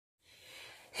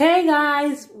Hey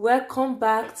guys, welcome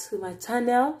back to my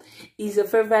channel. It's your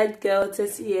favorite girl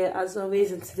Tessie here as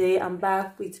always, and today I'm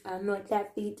back with another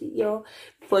video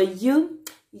for you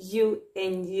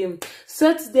and you.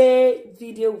 So today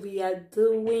video we are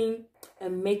doing a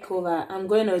makeover. I'm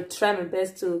going to try my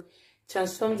best to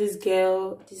transform this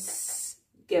girl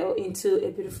into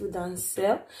a beautiful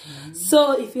dancer.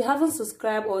 So if you haven't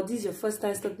subscribed or this is your first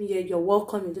time stopping here, you're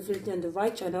welcome. You're definitely on the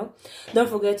right channel. Don't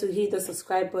forget to hit the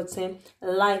subscribe button,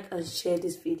 like and share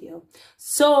this video.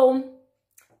 So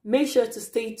make sure to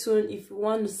stay tuned if you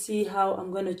want to see how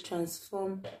I'm going to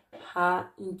transform her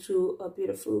into a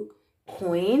beautiful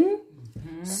queen.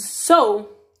 So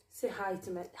say hi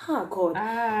to me. Oh God,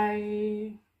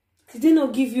 Hi. did they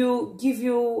not give you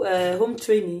home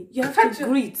training? You have to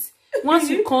greet. Once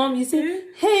you come, you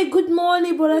say, hey, good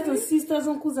morning, brothers and sisters,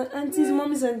 uncles and aunties,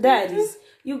 mommies and daddies.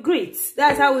 You greet.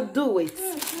 That's how we do it.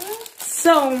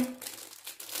 So,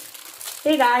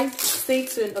 hey guys, stay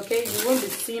tuned, okay? You won't be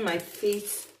seeing my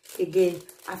face again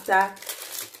after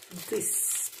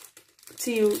this.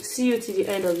 See you to the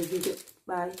end of the video.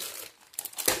 Bye.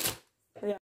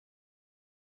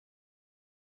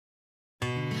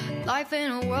 Life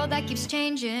in a world that keeps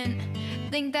changing.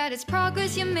 Think that it's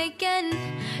progress you're making.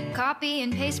 Copy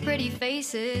and paste pretty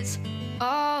faces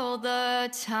all the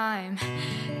time.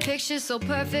 Pictures so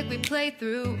perfect we play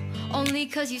through, only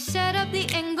cause you set up the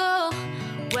angle.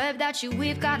 Web that you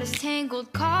weave got us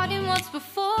tangled, caught in what's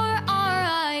before our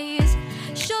eyes.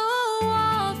 Show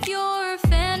off your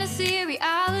fantasy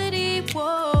reality,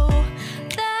 whoa,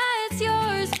 that's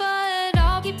yours, but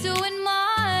I'll keep doing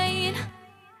mine.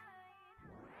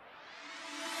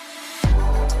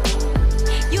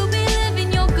 You'll be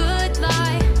living your good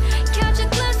life. Catch a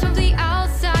glimpse from the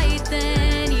outside,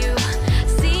 then you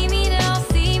see me now,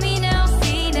 see me now,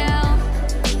 see now.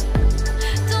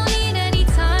 Don't need any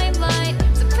timeline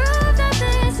to prove that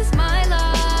this is my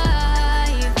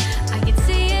life. I can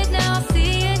see it now,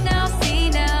 see it now, see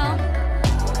now.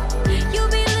 You'll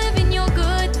be living your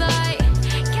good life.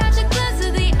 Catch a glimpse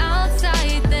of the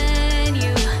outside, then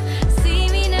you see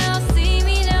me now, see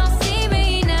me now, see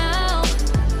me now.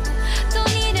 Don't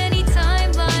need any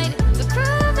timeline to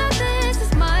prove that this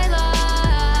is my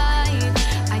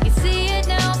life. I can see it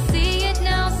now, see it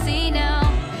now, see now.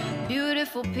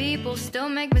 Beautiful people still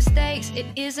make mistakes. It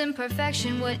isn't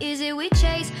perfection, what is it we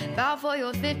chase? Bow for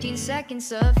your 15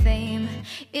 seconds of fame.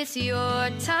 It's your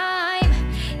time.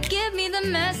 Give me the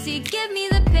messy, give me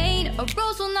the pain. A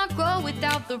rose will not grow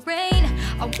without the rain.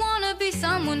 I wanna be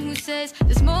someone who says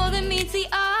there's more than meets the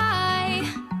eye.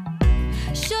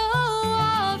 Show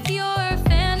off your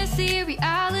fantasy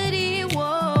reality,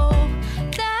 whoa,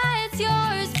 that's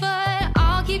yours, but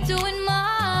I'll keep doing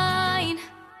mine.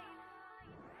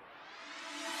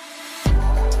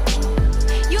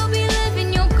 You'll be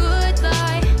living your good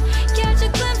life. Catch a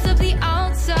glimpse of the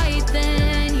outside,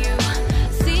 then you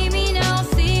see me now,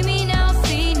 see me now,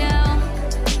 see now.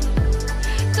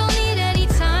 Don't need any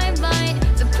timeline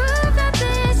to prove that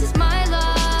this is my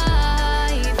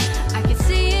life. I can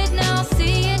see it now,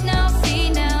 see it now, see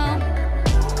now.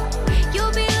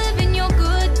 You'll be living your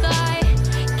good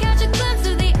life. Catch a glimpse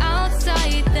of the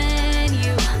outside, then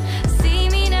you see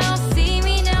me now, see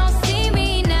me now, see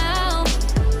me now.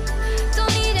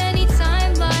 Don't need any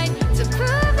timeline to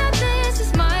prove that this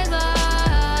is my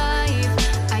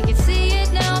life. I can see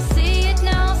it now, see it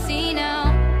now, see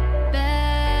now.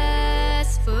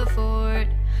 Best foot forward,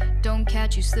 don't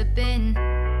catch you slipping.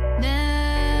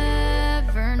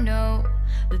 Never know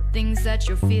the things that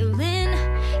you're feeling.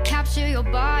 Capture your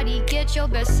body, get your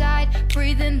best side.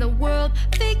 Breathe in the world,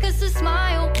 fake us a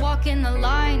smile. Walk in the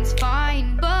lines,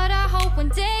 fine, but I hope one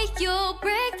day you'll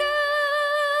break through.